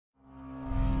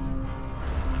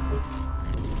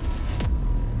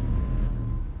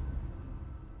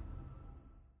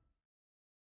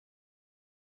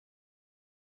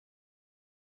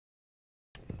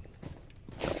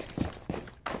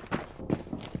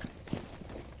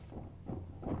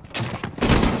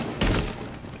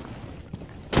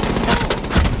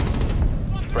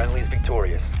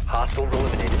Hostile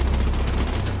eliminated.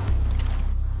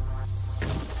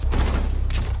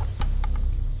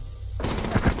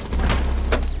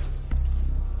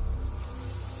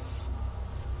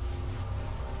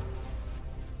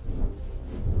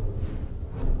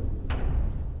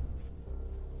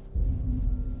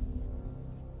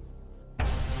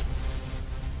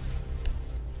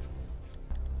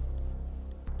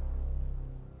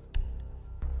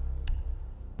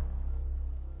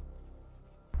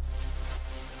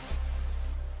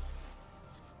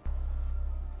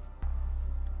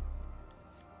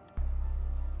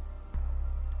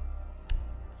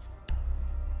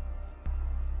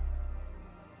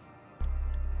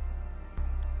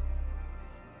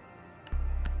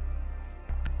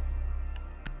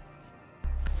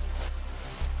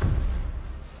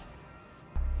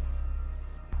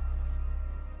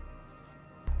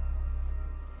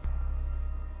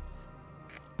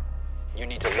 You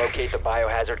need to locate the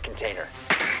biohazard container.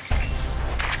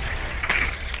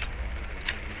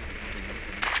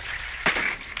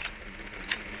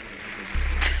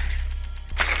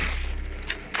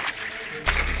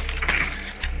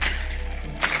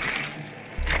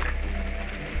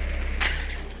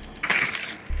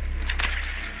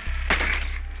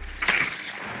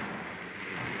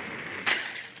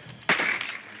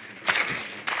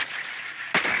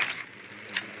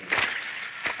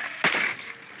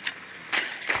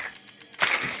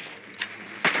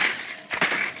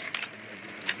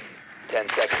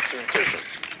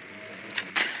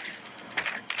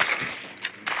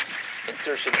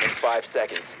 Insertion in 5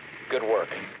 seconds. Good work.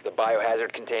 The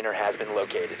biohazard container has been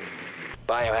located.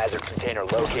 Biohazard container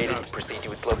located. Proceed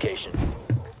to its location.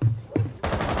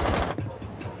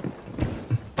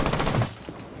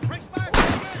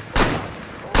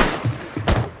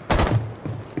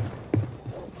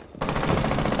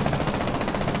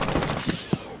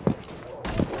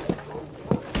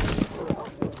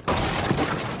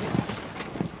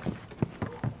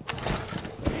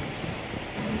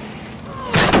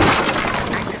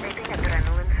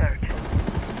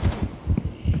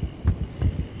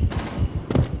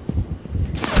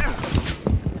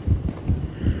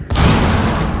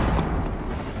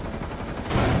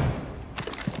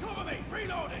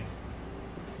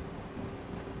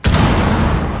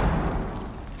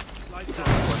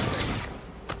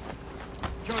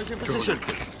 Charge in position.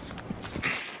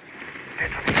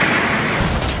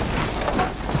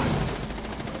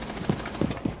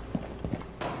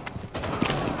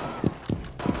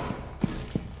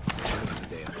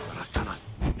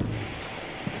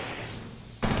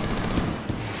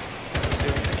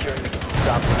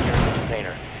 Stop securing the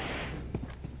container.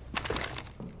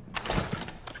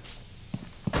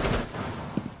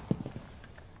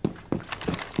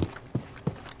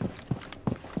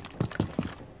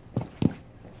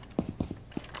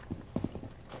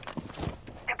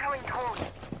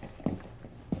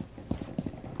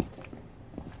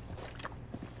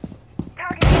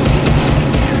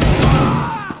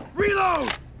 Reload!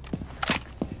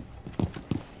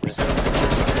 Resume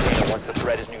securing the container once the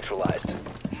threat is neutralized.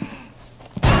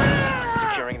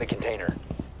 Securing the container.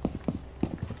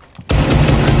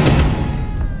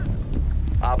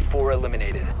 Op 4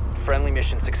 eliminated. Friendly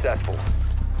mission successful.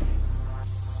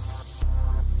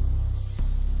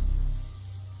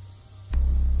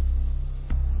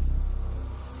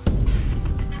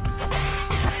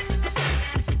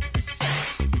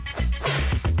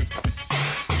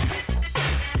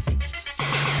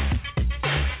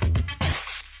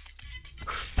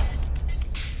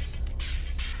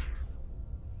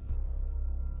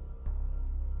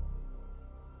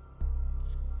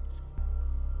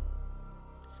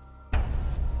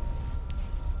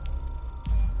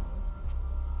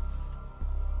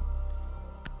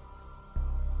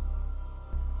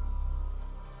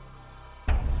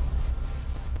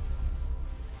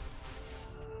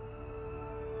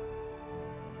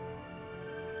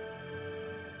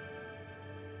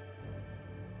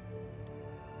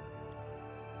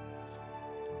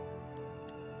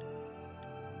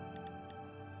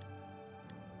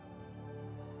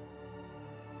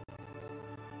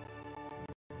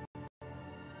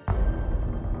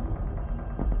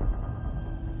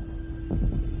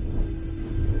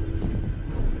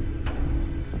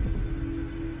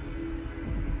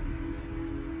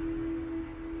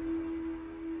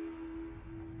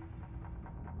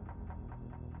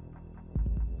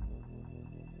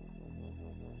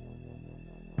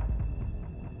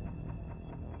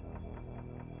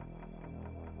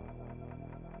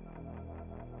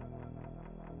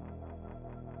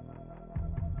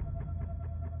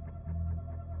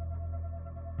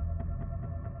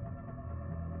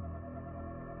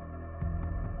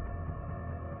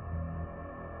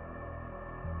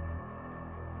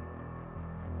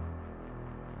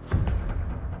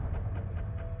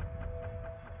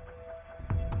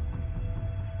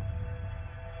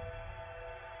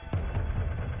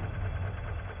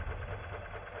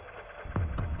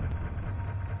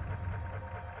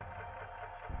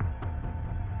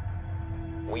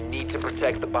 We need to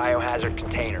protect the biohazard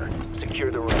container.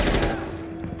 Secure the room.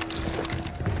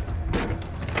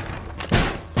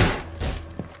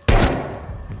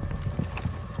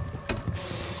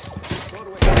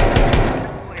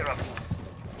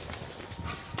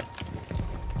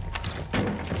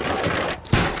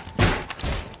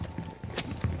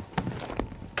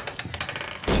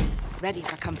 Ready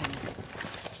for company.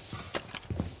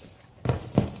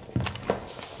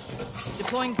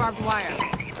 Deploying barbed wire.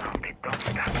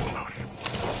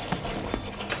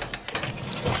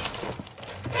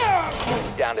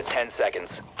 Down to 10 seconds.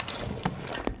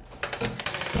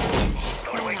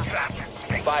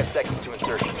 5 seconds to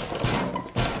insertion.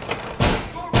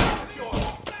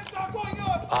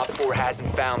 Op 4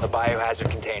 hasn't found the biohazard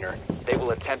container. They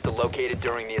will attempt to locate it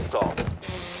during the assault.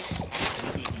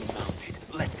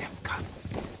 Let them come.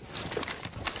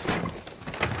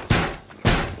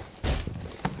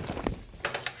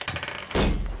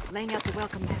 Laying out the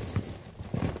welcome mat.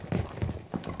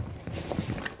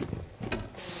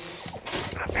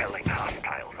 Repelling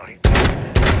hostiles on it.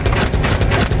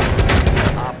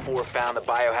 Op 4 found the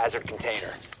biohazard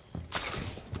container.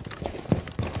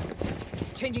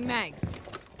 Changing mags.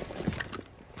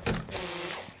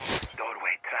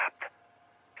 Doorway trapped.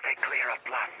 Stay clear of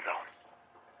blast zone.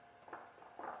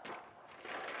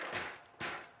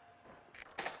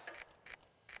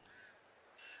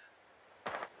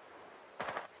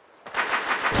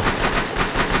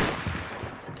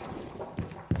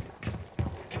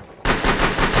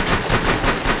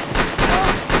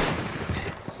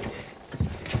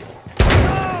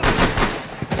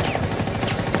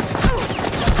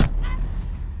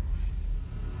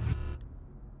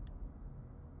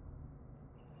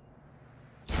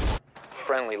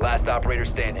 Friendly, last operator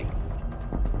standing.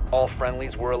 All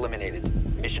friendlies were eliminated.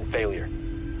 Mission failure.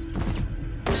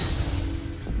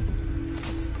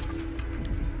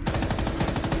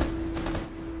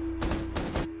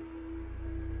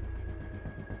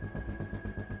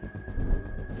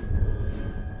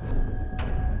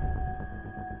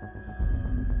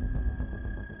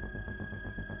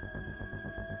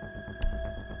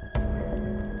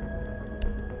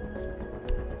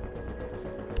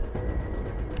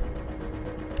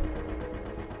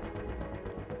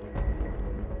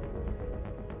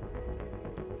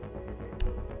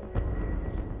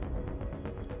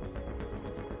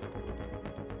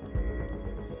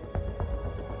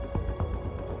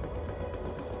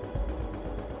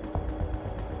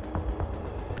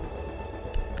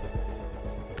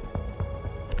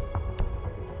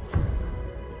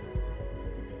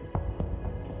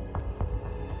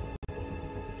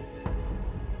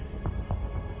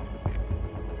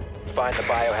 Find the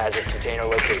biohazard container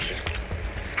location.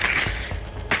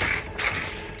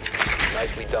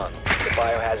 Nicely done. The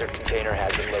biohazard container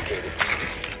has been located.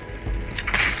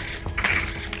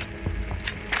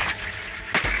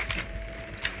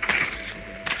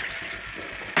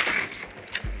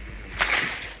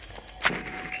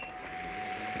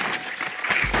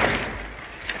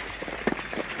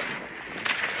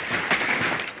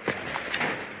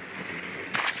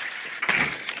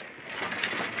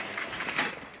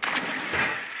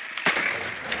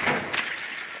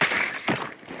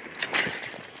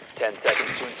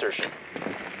 Insertion.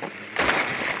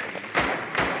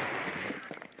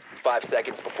 5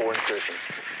 seconds before insertion.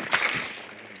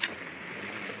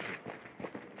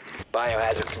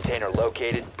 Biohazard container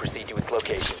located. Proceed to its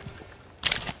location.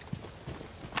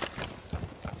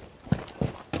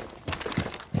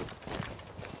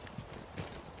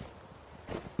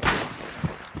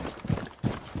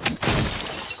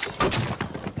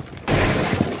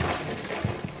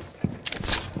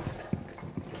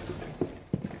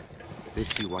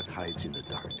 Let's see what hides in the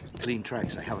dark. Clean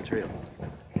tracks, I have a trail.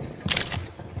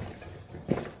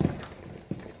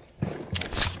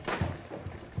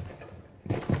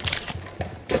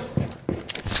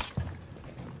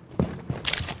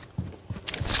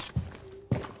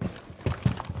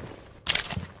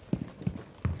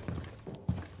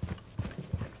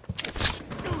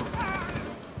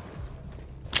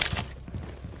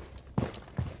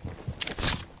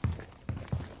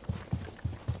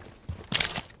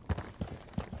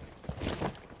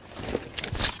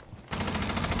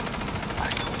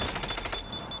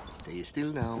 Stay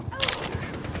still now. They're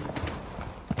shooting.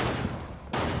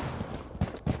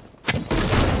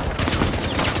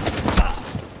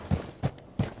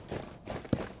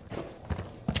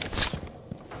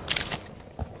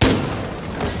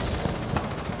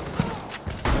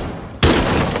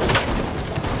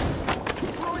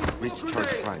 Reach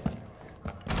charge prime.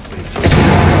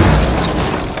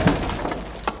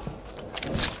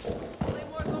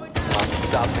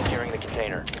 Stop securing the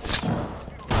container.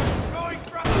 Going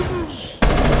front.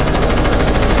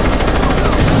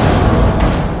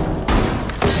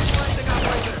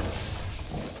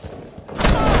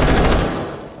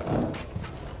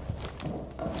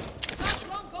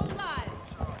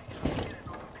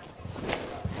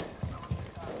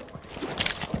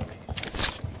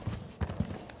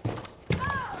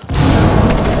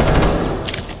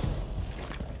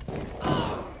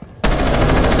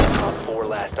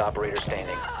 last operator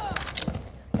standing.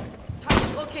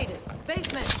 Target located.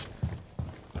 Basement.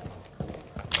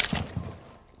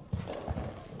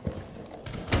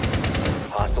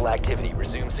 Hostile activity.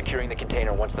 Resume securing the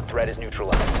container once the threat is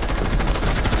neutralized.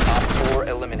 Op 4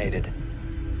 eliminated.